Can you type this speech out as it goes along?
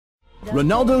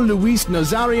Ronaldo Luis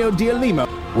Nazario de Lima.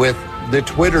 With the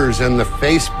Twitters and the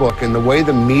Facebook and the way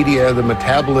the media, the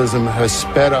metabolism has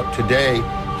sped up today,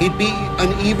 he'd be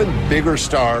an even bigger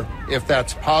star if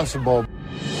that's possible.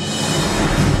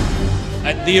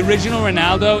 The original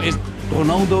Ronaldo is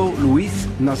Ronaldo Luis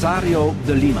Nazario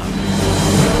de Lima.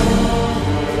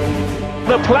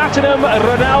 The Platinum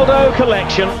Ronaldo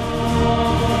collection.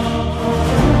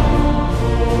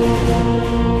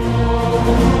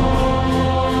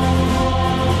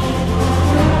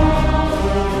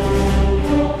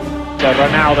 So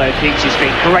Ronaldo thinks he's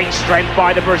been great strength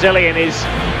by the Brazilian. He's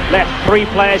left three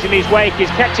players in his wake. He's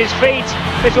kept his feet.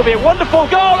 This will be a wonderful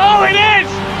goal. Oh, it is!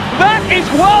 That is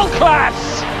world class!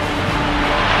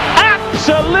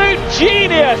 Absolute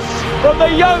genius from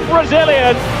the young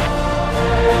Brazilian.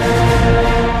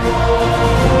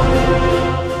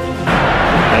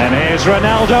 And here's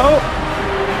Ronaldo.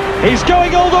 He's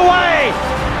going all the way.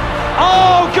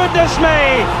 Oh, goodness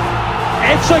me.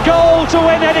 It's a goal to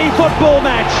win any football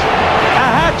match. A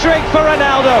hat-trick for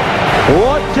Ronaldo.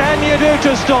 What can you do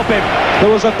to stop him?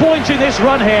 There was a point in this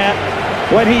run here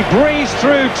when he breezed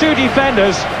through two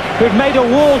defenders who'd made a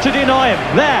wall to deny him.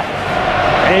 There.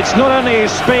 It's not only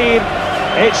his speed,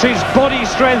 it's his body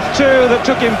strength too that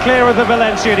took him clear of the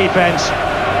Valencia defence.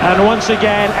 And once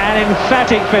again, an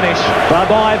emphatic finish.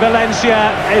 Bye-bye Valencia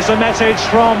is a message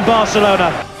from Barcelona.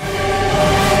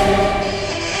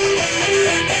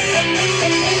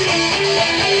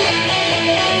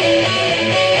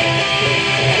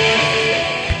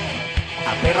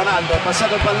 Ronaldo, è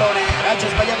passato il pallone, ha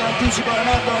sbagliato l'anticipo,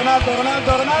 Ronaldo!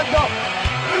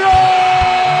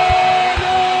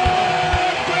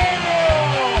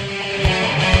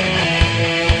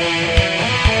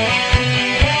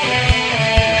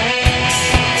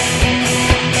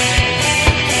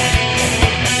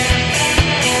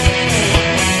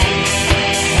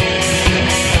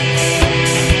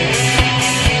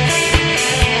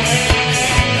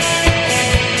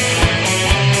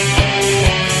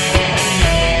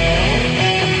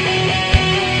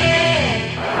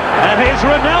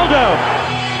 Ronaldo.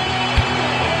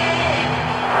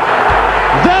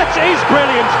 That is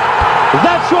brilliant.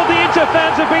 That's what the Inter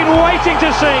fans have been waiting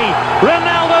to see.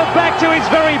 Ronaldo back to his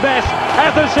very best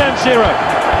at the San Siro.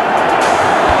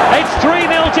 It's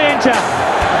 3-0 to Inter.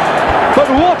 But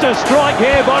what a strike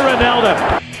here by Ronaldo.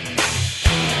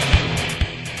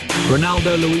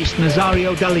 Ronaldo Luis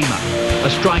Nazario de Lima, a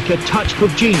striker touched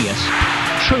with genius,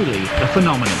 truly a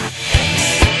phenomenon.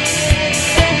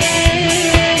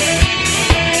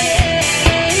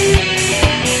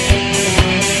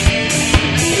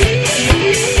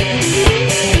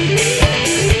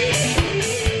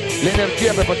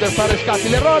 L'energia per poter fare scatti,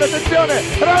 l'errore, attenzione,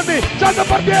 Randi, salta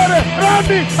portiere,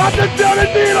 Randi, attenzione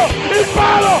il tiro, il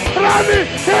palo, Randi,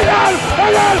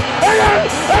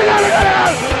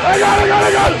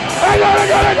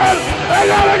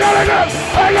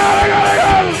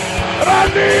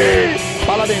 Randi,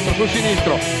 palla dentro sul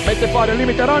sinistro, mette fuori al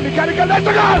limite Randi, carica il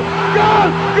destro, Randi!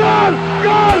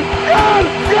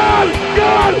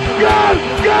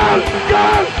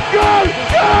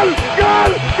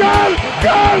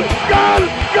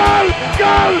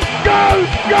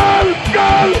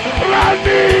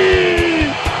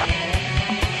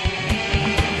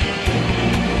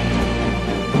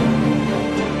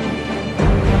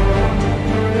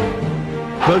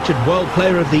 Voted World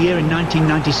Player of the Year in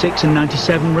 1996 and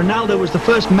 97, Ronaldo was the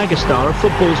first megastar of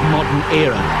football's modern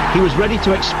era. He was ready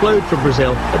to explode for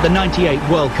Brazil at the 98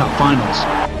 World Cup finals.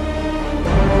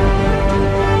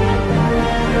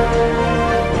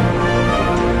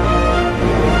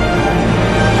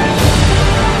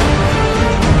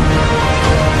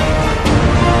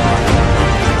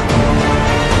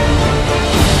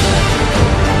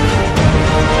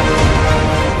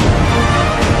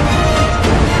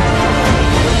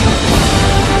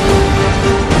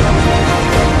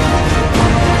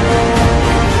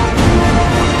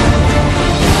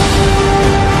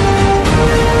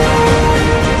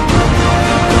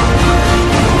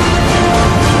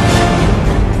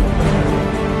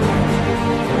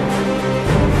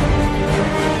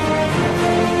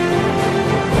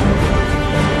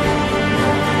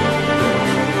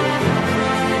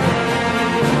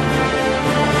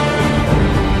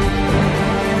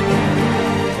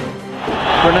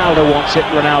 Ronaldo wants it,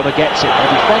 Ronaldo gets it. The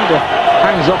defender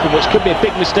hangs off him, which could be a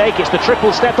big mistake. It's the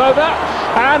triple step over,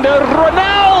 and a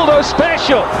Ronaldo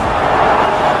special.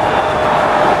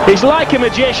 He's like a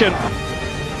magician.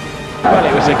 Well,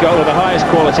 it was a goal of the highest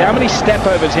quality. How many step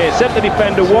overs here? Sent the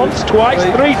defender once, twice,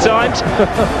 three times.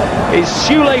 His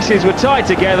shoelaces were tied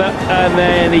together, and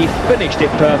then he finished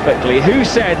it perfectly. Who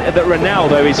said that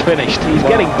Ronaldo is finished? He's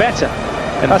getting better.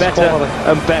 and That's better quality.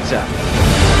 and better.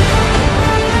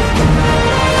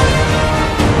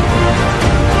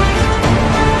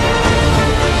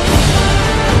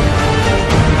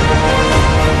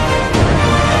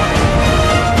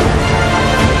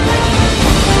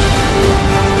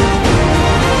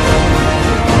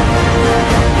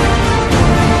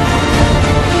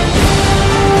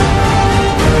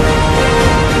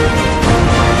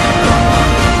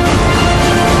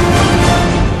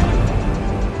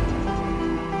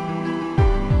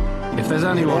 If there's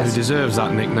anyone who deserves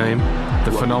that nickname,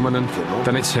 the phenomenon,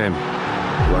 then it's him.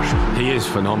 He is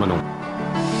phenomenal.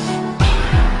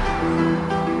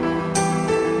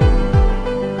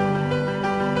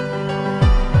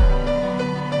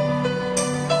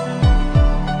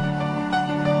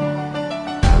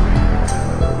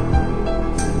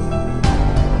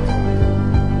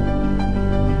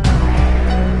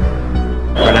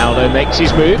 Ronaldo makes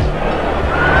his move.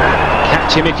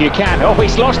 Catch him if you can. Oh,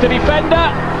 he's lost the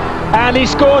defender. And he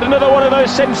scored another one of those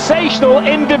sensational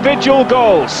individual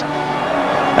goals.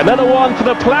 Another one for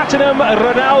the Platinum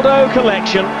Ronaldo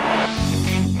collection.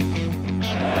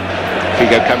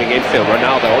 Figo coming infield,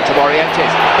 Ronaldo onto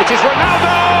Morientes. It is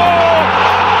Ronaldo!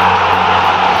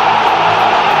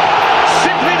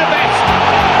 Simply the best.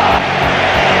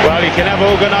 Well, you can have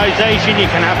organisation, you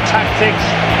can have tactics,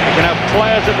 you can have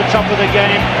players at the top of the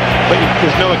game, but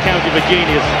there's no accounting for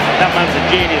genius. That man's a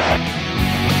genius.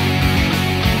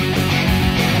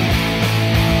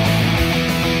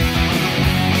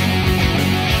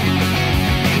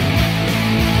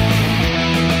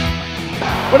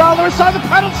 Ronaldo inside the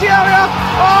penalty area.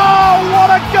 Oh,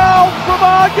 what a goal from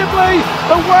arguably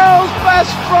the world's best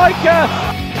striker.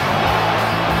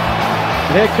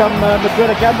 Here come Madrid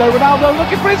again though. Ronaldo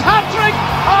looking for his hat-trick.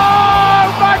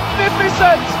 Oh,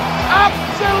 magnificent.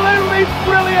 Absolutely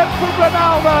brilliant from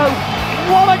Ronaldo.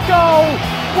 What a goal.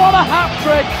 What a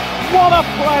hat-trick. What a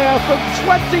player from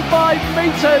 25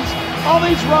 metres on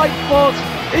his right foot.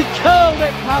 He curled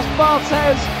it past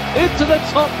Barthez into the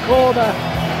top corner.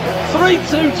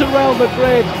 3-2 to Real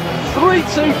Madrid,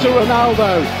 3-2 to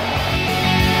Ronaldo.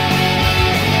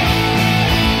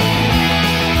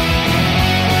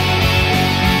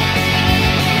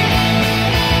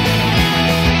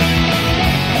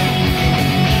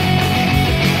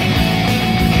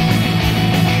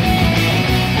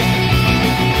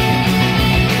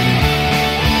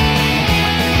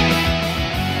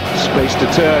 Space to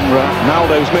turn.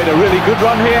 Ronaldo's made a really good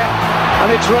run here.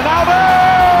 And it's Ronaldo!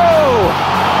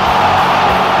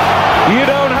 You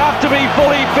don't have to be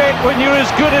fully fit when you're as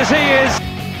good as he is.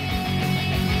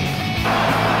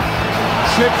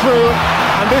 Slip through,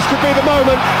 and this could be the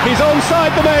moment. He's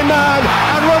onside the main man,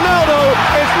 and Ronaldo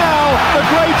is now the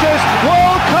greatest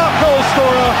World Cup goal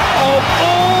scorer of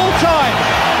all time.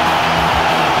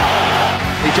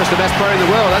 He's just the best player in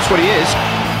the world, that's what he is.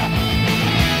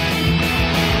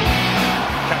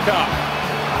 Kaká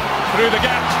through the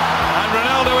gap, and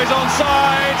Ronaldo is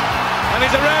onside, and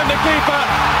he's around the keeper.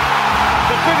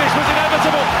 The finish was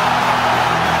inevitable,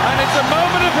 and it's a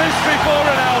moment of history for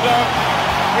Ronaldo.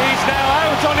 He's now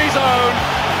out on his own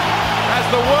as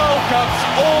the World Cup's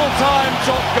all-time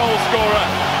top goal scorer,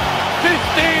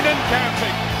 15 and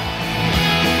counting.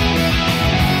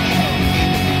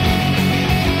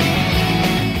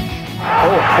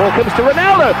 Oh, ball comes to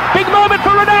Ronaldo. Big moment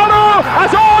for Ronaldo.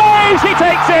 As always, he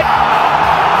takes it.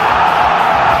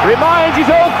 Reminds his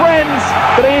old friends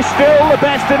that he is still the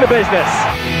best in the business.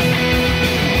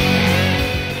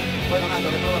 Ronaldo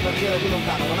che prova a partire più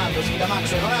lontano. Ronaldo si da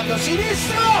Max, Ronaldo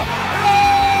sinistro.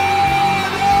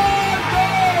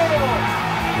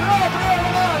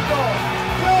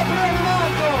 Proprio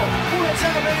Ronaldo.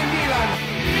 1-0 per il Milan.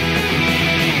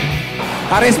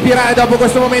 A respirare dopo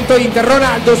questo momento Inter.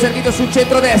 Ronaldo servito sul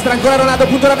centro-destra, ancora Ronaldo,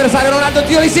 punto l'avversario, Ronaldo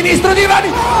tiro di sinistro, di Ivani,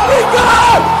 il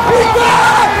gol! Il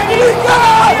gol! Il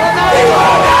gol!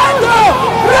 Ronaldo!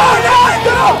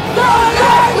 Ronaldo!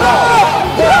 Ronaldo!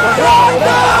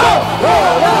 Ronaldo!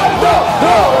 Ronaldo!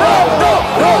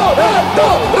 Ronaldo! Ronaldo!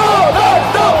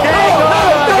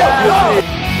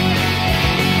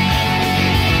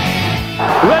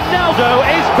 Ronaldo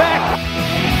is back.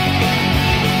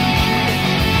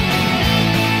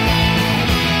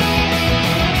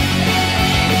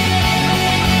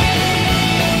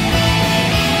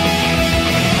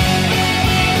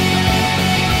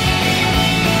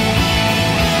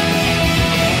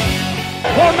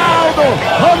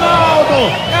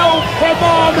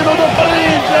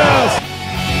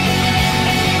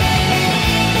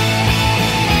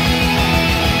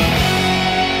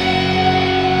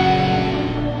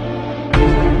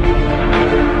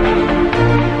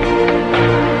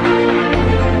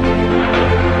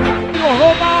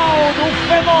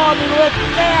 fenômeno,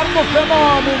 eterno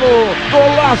fenômeno,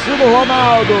 golaço do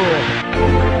Ronaldo.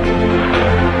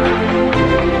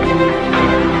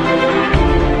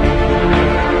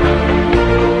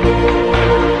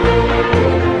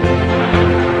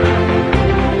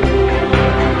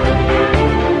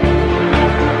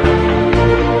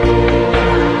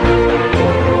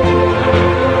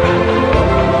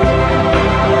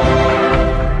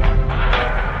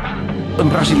 Een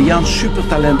Braziliaans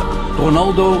supertalent,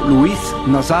 Ronaldo Luiz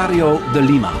Nazario de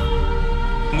Lima.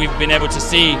 We've been able to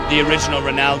see the original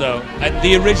Ronaldo.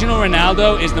 The original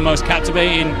Ronaldo is the most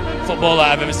captivating footballer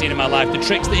I've ever seen in my life. The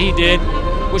tricks that he did,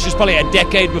 which was probably a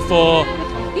decade before,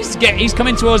 he's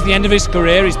coming towards the end of his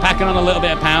career, he's packing on a little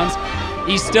bit of pounds.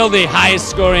 He's still the highest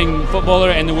scoring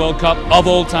footballer in the World Cup of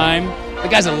all time. The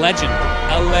guy's a legend,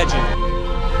 a legend.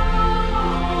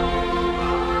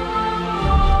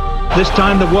 This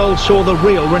time the world saw the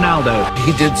real Ronaldo.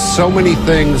 He did so many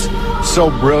things so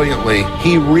brilliantly.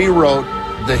 He rewrote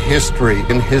the history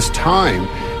in his time.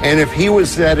 And if he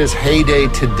was at his heyday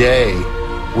today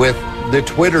with the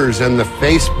Twitters and the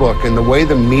Facebook and the way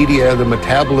the media, the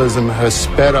metabolism has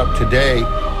sped up today,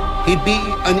 he'd be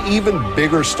an even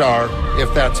bigger star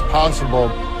if that's possible.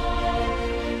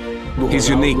 He's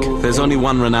unique. There's only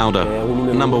one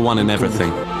Ronaldo, number one in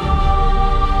everything.